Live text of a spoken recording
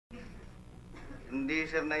Hindi,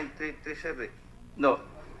 sir, 933, sir, eh. No.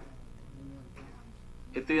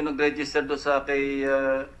 Ito yung nag-register doon sa kay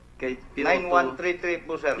PO2. 9133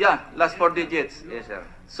 po, sir. Yeah, last 4 digits. Yes, sir.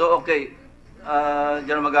 So, okay.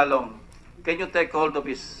 General Magalong, can you take hold of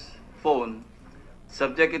his phone,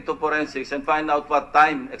 subject it to forensics, and find out what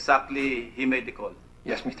time exactly he made the call?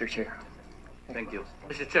 Yes, Mr. Chair. Thank you.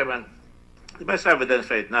 Mr. Chairman, the best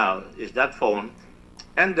evidence right now is that phone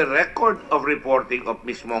and the record of reporting of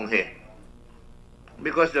Ms. Monghe.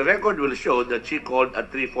 Because the record will show that she called at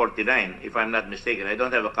 3:49, if I'm not mistaken. I don't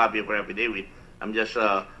have a copy of her affidavit. I'm just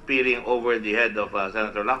peering over the head of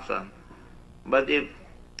Senator Lacson. But if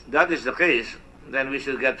that is the case, then we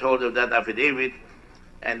should get hold of that affidavit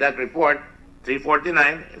and that report,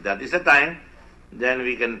 3:49, if that is the time, then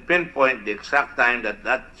we can pinpoint the exact time that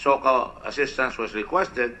that SOCA assistance was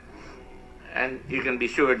requested, and you can be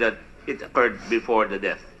sure that it occurred before the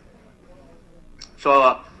death.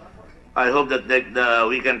 So I hope that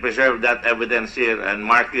we can preserve that evidence here and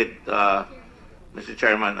mark it, Mr.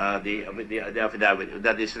 Chairman, the affidavit.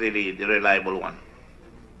 That is really the reliable one.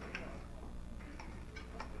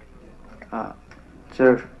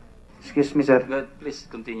 Sir, excuse me, sir. Good. Please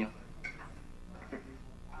continue.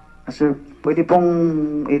 Sir, pwede pong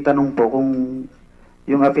itanong po kung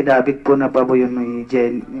yung affidavit po na pabuyon ni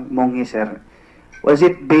Monghe, sir, was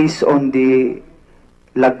it based on the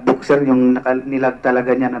logbook, sir, yung nilag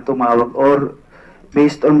talaga niya na tumawag, or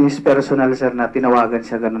based on his personal, sir, na tinawagan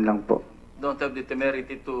siya, ganun lang po? Don't have the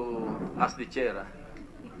temerity to ask the chair.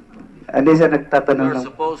 Hindi, sir, nagtatanong You're lang.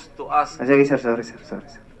 supposed to ask. Sige, sir, sorry, sir.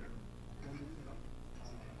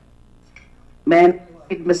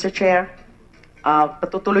 Mr. Chair,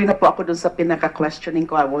 patutuloy na po ako dun sa pinaka-questioning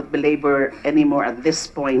ko. I won't belabor anymore at this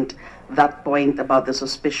point, that point about the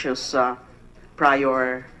suspicious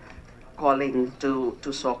prior calling to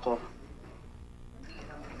SOCO.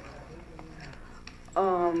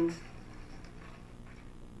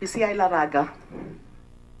 PCI Laraga,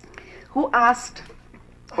 who asked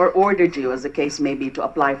or ordered you, as the case may be, to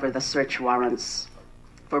apply for the search warrants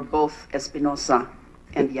for both Espinosa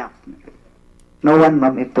and Yap? No one,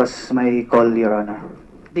 ma'am. It was my call, Your Honor.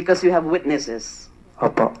 Because you have witnesses?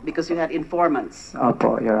 Opo. Because you had informants?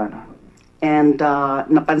 Opo, Your Honor. And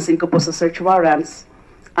napansin ko po sa search warrants,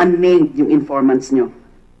 unnamed yung informants nyo.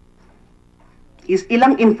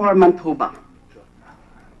 Ilang informant ho ba?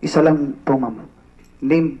 Isa lang po, ma'am.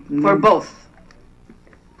 Name. For both?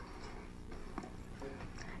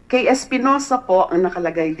 Kay Espinosa po, ang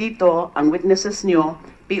nakalagay dito, ang witnesses nyo,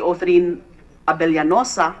 PO3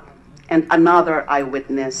 Abellanosa, and another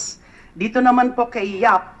eyewitness. Dito naman po kay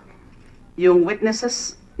Yap, yung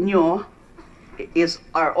witnesses nyo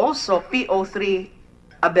are also PO3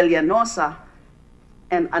 Abellanosa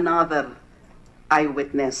and another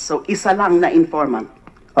eyewitness. So isa lang na informant.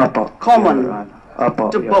 Opo. Common Your Honor.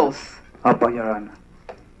 Opo, to Your both. Honor. Opo, Your Honor.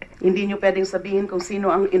 Hindi nyo pwedeng sabihin kung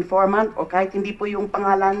sino ang informant o kahit hindi po yung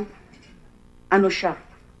pangalan, ano siya.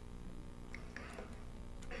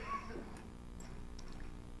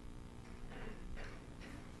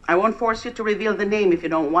 I won't force you to reveal the name if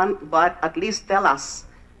you don't want, but at least tell us,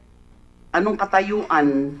 anong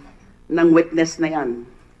katayuan ng witness na yan?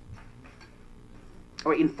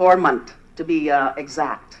 Or informant, to be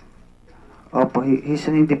exact. Opo,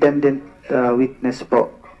 he's an independent witness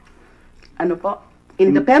po. Ano po?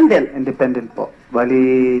 Independent? Independent po.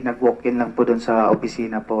 Bali, nag-walk-in lang po doon sa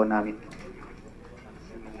opisina po namin.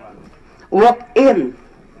 Walk-in?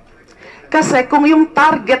 Kasi kung yung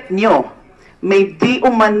target nyo may di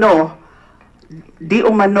umano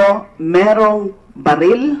merong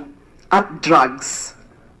baril at drugs,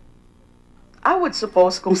 I would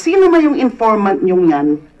suppose kung sino man yung informant nyo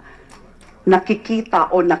yan,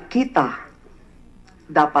 nakikita o nakita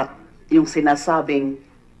dapat yung sinasabing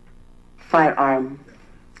firearm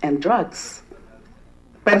and drugs.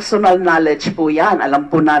 Personal knowledge po yan.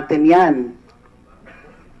 Alam po natin yan.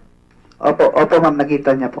 Opo, ma'am,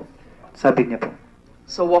 nakita niya po. Sabi niya po.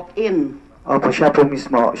 So walk-in. Opo, siya po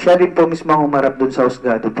mismo. Siya rin po mismo humarap dun sa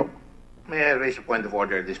husgado po. May I raise a point of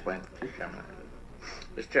order at this point, Mr. Chairman?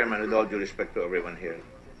 Mr. Chairman, with all due respect to everyone here,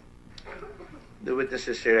 the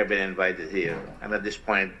witnesses here have been invited here, and at this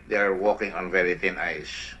point, they are walking on very thin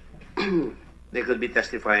ice. They could be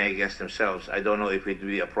testifying against themselves. I don't know if it would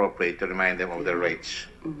be appropriate to remind them of their rights.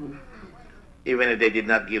 Even if they did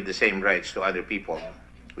not give the same rights to other people,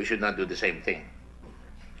 we should not do the same thing.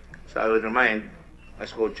 So I would remind, as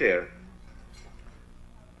co-chair,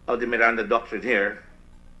 of the Miranda doctrine here,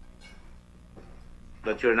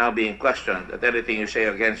 that you're now being questioned, that everything you say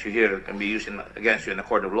against you here can be used against you in a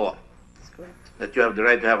court of law. That's correct. That you have the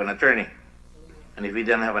right to have an attorney. And if you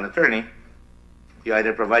don't have an attorney, you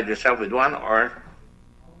either provide yourself with one or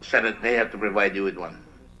Senate may have to provide you with one.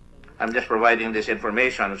 I'm just providing this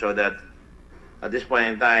information so that at this point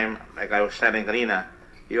in time, like I was telling kanina,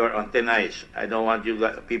 you're on thin ice. I don't want you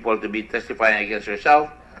people to be testifying against yourself,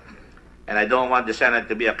 and I don't want the Senate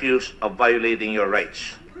to be accused of violating your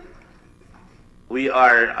rights.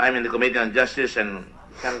 I'm in the Committee on Justice, and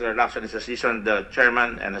Senator Lacson is a seasoned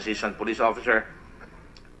chairman and a seasoned police officer,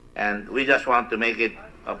 and we just want to make it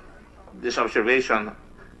this observation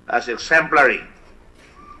as exemplary.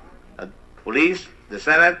 Police, the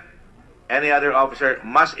Senate, any other officer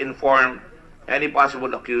must inform any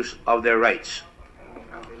possible accused of their rights.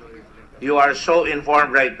 You are so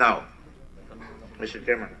informed right now, Mr.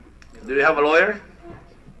 Chairman. Do you have a lawyer?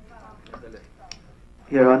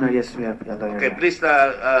 Your Honor, yes, we have a lawyer. Okay, please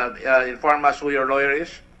inform us who your lawyer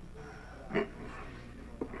is. Good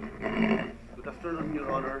afternoon,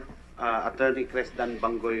 Your Honor. Attorney Cresdan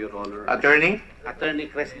Bangoy, Your Honor. Attorney? Attorney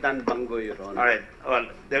Cresdan Bangoy, Your Honor. All right. Well,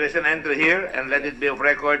 there is an entry here, and let it be of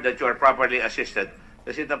record that you are properly assisted.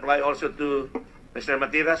 Does it apply also to Mr.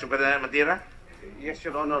 Matira, Superintendent Matira? Yes,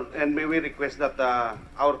 Your Honor. And may we request that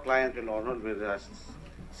our client, Your Honor, will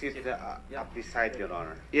sit at this side, Your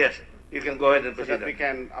Honor. Yes. You can go ahead and So proceed. that we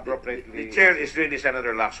can appropriately... The chair is really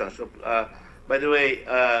Senator Lacson. So, by the way,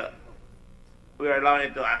 we are allowing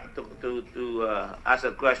you to ask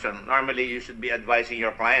a question. Normally, you should be advising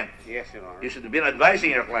your client. Yes, Your Honor. You should have been advising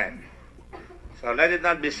your client. So let it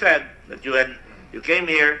not be said that you came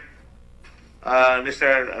here,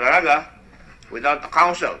 Mr. Laraga, without a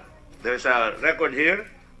counsel. There's a record here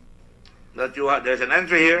that there's an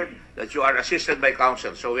entry here that you are assisted by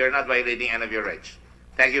counsel. So we are not violating any of your rights.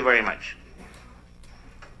 Thank you very much.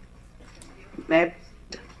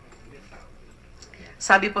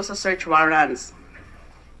 Sabi po sa search warrants,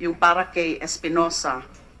 yung para kay Espinosa,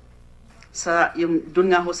 dun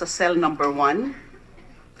nga ho sa cell number 1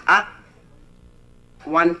 at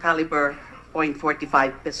 1 caliber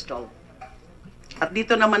 .45 pistol. At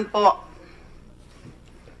dito naman po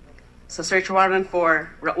sa search warrant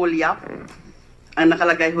for Raul Yap, ang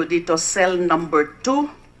nakalagay ho dito cell number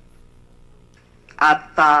 2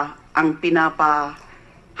 at ang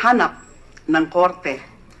pinapahanap ng korte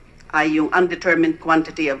ay yung undetermined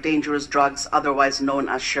quantity of dangerous drugs, otherwise known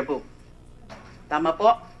as shabu. Tama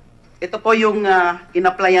po? Ito po yung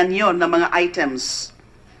in-applyan nyo ng mga items.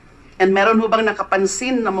 And meron ho bang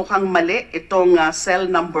nakapansin na mukhang mali itong cell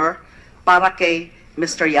number para kay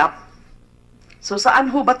Mr. Yap? So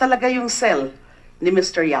saan ho ba talaga yung cell ni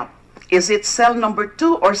Mr. Yap? Is it cell number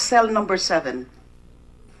 2 or cell number 7?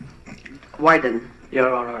 Warden.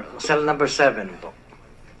 Your Honor, cell number 7 po.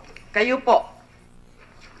 Kayo po,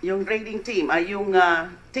 yung raiding team, yung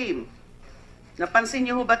team, napansin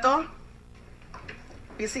niyo ho ba to?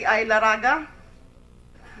 PCI Laraga?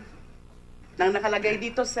 Nang nakalagay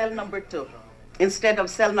dito, cell number 2. Instead of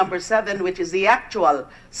cell number 7, which is the actual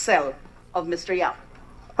cell of Mr. Yap.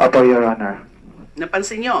 Opo, Your Honor.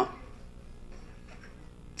 Napansin niyo?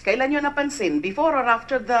 Kailan niyo napansin? Before or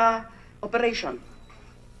after the operation?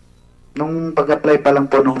 Nung pag-apply pa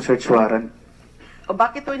lang po nung search warrant. O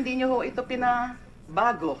bakit ho hindi niyo ho ito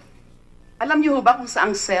pinabago? Alam niyo ho ba kung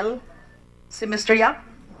saang cell si Mr. Yap?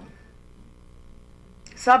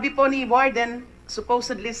 Sabi po ni Warden,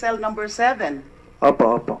 supposedly cell number 7.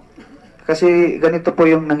 Opo, opo. Kasi ganito po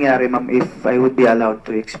yung nangyari, ma'am, if I would be allowed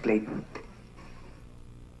to explain.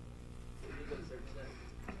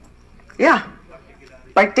 Yeah.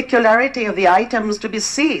 Particularity of the items to be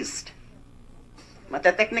seized.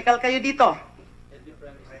 Mata-technical kayo dito.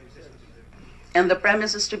 And the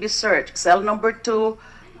premises to be searched. Cell number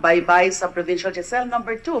 2 by Vice Provincial Jail. Cell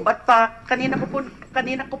number 2. But kanina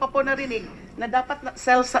ko pa po narinig na dapat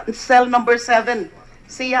cell number 7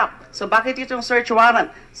 si Yap. So bakit itong search warrant?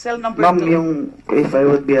 Cell number 2. Ma'am, yung, if I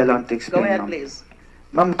would be allowed to explain, Go ahead, ma'am. please.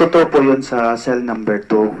 Ma'am, totoo po yun sa cell number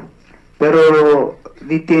 2. Pero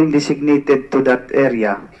the team designated to that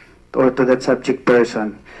area or to that subject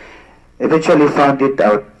person eventually found it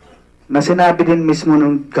out na sinabi din mismo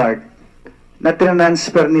ng guard na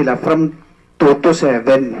transfer nila from 2 to 7.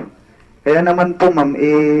 Kaya naman po, ma'am,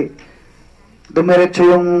 dumiretso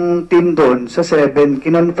yung team doon sa 7.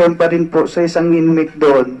 Kinonfirm pa rin po sa isang inmate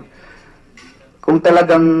doon kung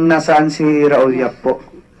talagang nasaan si Raul Yap po.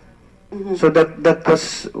 So that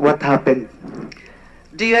was what happened.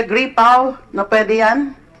 Do you agree, Pao, na pwede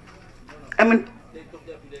yan? I mean,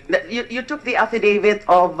 you took the affidavit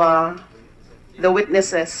of the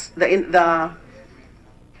witnesses,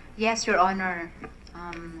 Yes, Your Honor.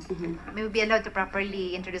 May we be allowed to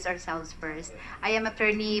properly introduce ourselves first. I am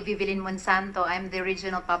Attorney Vivilin Monsanto. I'm the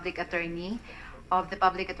Regional Public Attorney of the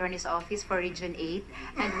Public Attorney's Office for Region 8.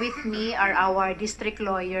 And with me are our district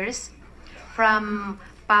lawyers from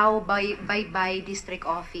Pau Baybay District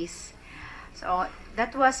Office. So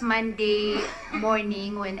that was Monday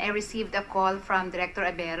morning when I received a call from Director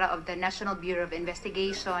Abera of the National Bureau of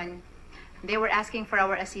Investigation. They were asking for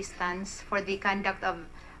our assistance for the conduct of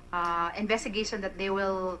investigation that they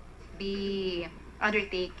will be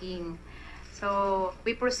undertaking. So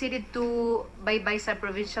we proceeded to Baybay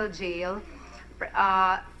Sub-Provincial Jail,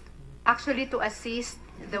 actually to assist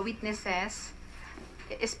the witnesses,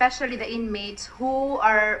 especially the inmates who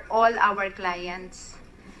are all our clients.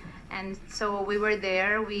 And so we were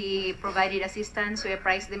there, we provided assistance, we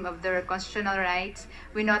apprised them of their constitutional rights,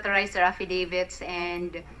 we notarized their affidavits,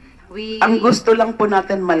 and we... Ang gusto lang po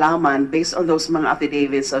natin malaman, based on those mga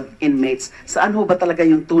affidavits of inmates, saan ho ba talaga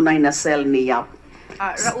yung tunay na cell ni Yap?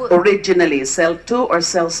 Originally, cell 2 or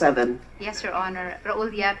cell 7? Yes, Your Honor.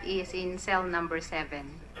 Raul Yap is in cell number 7.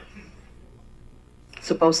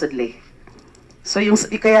 Supposedly. So yung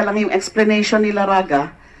kaya lang yung explanation nila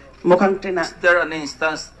Raga, mukhang Is there an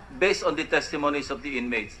instance, based on the testimonies of the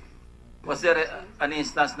inmates, was there an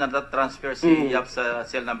instance na transfer si Yap sa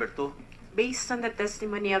cell number 2? Based on the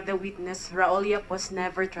testimony of the witness, Raul Yap was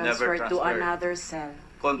never transferred to another cell.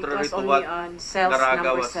 Contrary it was to only what on cells Garaga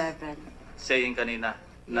number was 7. saying kanina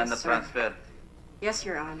na Yes, sir. na-transfer. Yes,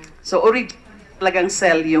 Your Honor. So talagang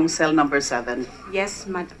cell yung cell number 7. Yes,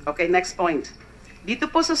 Madam. Okay, next point. Dito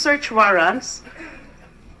po sa search warrants,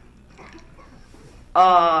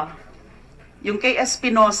 yung kay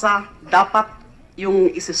Espinosa, dapat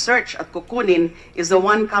yung isi-search at kukunin is the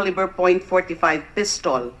 1 caliber .45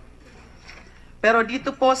 pistol. Pero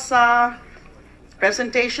dito po sa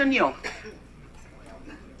presentation nyo,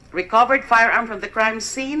 recovered firearm from the crime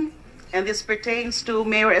scene, and this pertains to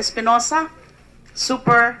Mayor Espinosa,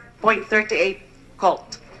 Super .38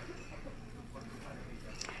 Colt.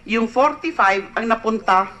 Yung 45 ang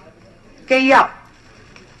napunta kay Yap.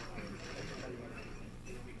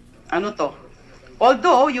 Ano to?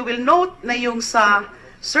 Although, you will note na yung sa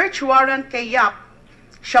search warrant kay Yap,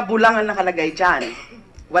 shabu lang ang nakalagay dyan.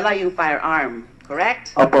 Wala yung firearm.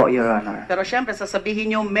 Correct? Opo, Your Honor. Pero syempre,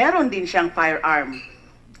 sasabihin nyo, meron din siyang firearm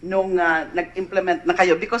nung nag-implement na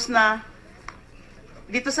kayo. Because na,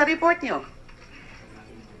 dito sa report nyo.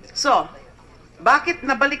 So, bakit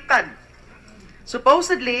nabaliktad?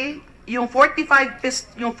 Supposedly, yung 45,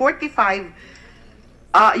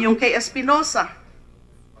 yung kay Espinosa,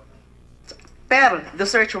 per the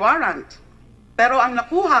search warrant. Pero ang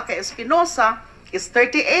nakuha kay Espinosa is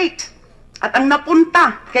 38. At ang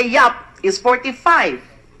napunta kay Yap is 45.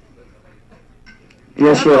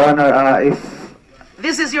 Yes, Your Honor.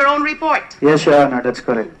 This is your own report. Yes, Your Honor, that's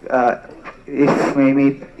correct. If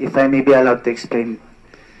I may be allowed to explain.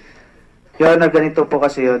 Your Honor, ganito po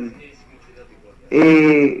kasi yun.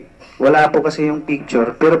 Wala po kasi yung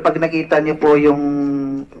picture. Pero pag nakita niyo po yung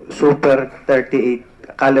Super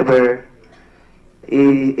 38 caliber,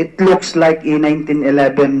 it looks like a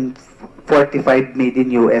 1911 45 made in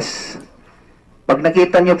US. Pag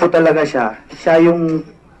nakita niyo po talaga siya yung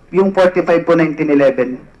 45 po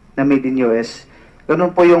 1911 na made in US.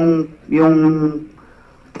 Ganun po yung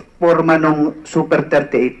forma ng Super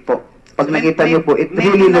 38 po. Pag nakita niyo po, it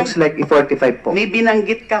really looks like a 45 po. May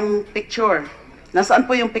binanggit kang picture. Nasaan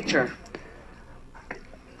po yung picture?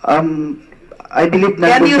 I believe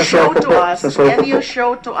Can nandun you sa show Soko to po. us? Sa Soko Can you po. show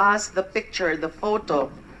to us the picture, the photo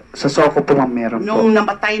Sa Soko po, ma'am, meron po. nung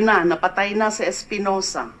napatay na si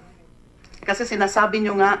Espinosa? Kasi sinasabi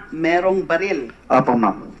nyo nga merong baril. Opo,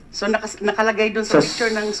 ma'am. So nakalagay dun sa Sa-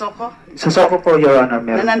 picture ng Soko Sa Soko po, Your Honor,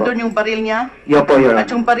 meron na po. nandun yung baril niya. Yo po, Your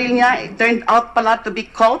At Honor. yung baril niya, it turned out pala to be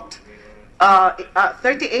Colt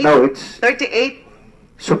 38, No, it's 38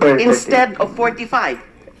 Super 38. instead of 45.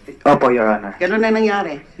 Opo, Your Honor. Ganun na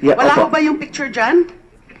nangyari. Yeah, Wala opo. ho ba yung picture dyan?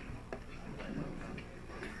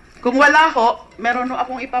 Kung wala ho, meron ho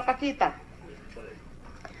akong ipapakita.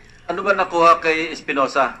 Ano ba nakuha kay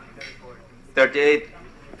Espinosa? 38,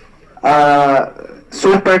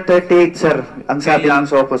 Super 38, sir. Ang sabi Kaya- ng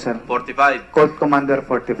Soko, sir. 45. Court Commander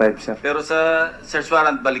 45, sir. Pero sa search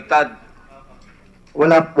warrant, baliktad.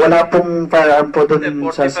 Wala pong firearm po doon Hindi,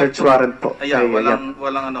 sa 45 search po. warrant po. Ayan, Kay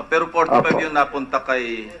walang ano. Pero 45 Opo. yung napunta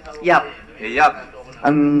kay Yap. Yap.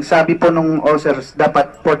 Ang sabi po nung officers,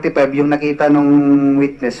 dapat 45 yung nakita nung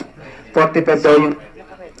witness. 45 daw yung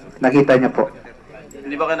nakita niya po.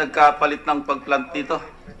 Hindi ba kayo nagkapalit ng pagplant dito?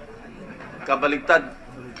 Kabaliktad.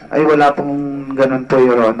 Ay, wala pong ganun po,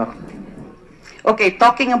 Your Honor. Okay,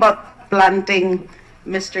 talking about planting,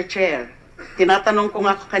 Mr. Chair. Tinatanong ko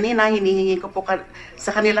nga kanina, hinihingi ko po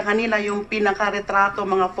sa kanila yung pinakaretrato,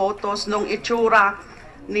 mga photos nung itsura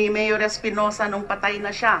ni Mayor Espinosa nung patay na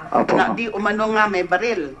siya. Opo, Na ma'am. di umano nga may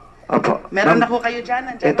baril. Opo. Meron Ma'am, na ho kayo dyan?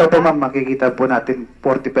 Nandiyan Ito na po ba? ma'am, makikita po natin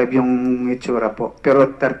 45 yung itsura po.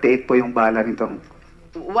 Pero 38 po yung bala nito.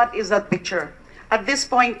 What is that picture? At this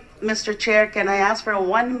point, Mr. Chair, can I ask for a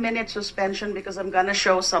 1-minute suspension because I'm gonna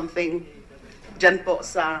show something dyan po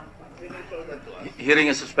sa... Hearing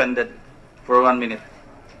is suspended for 1 minute.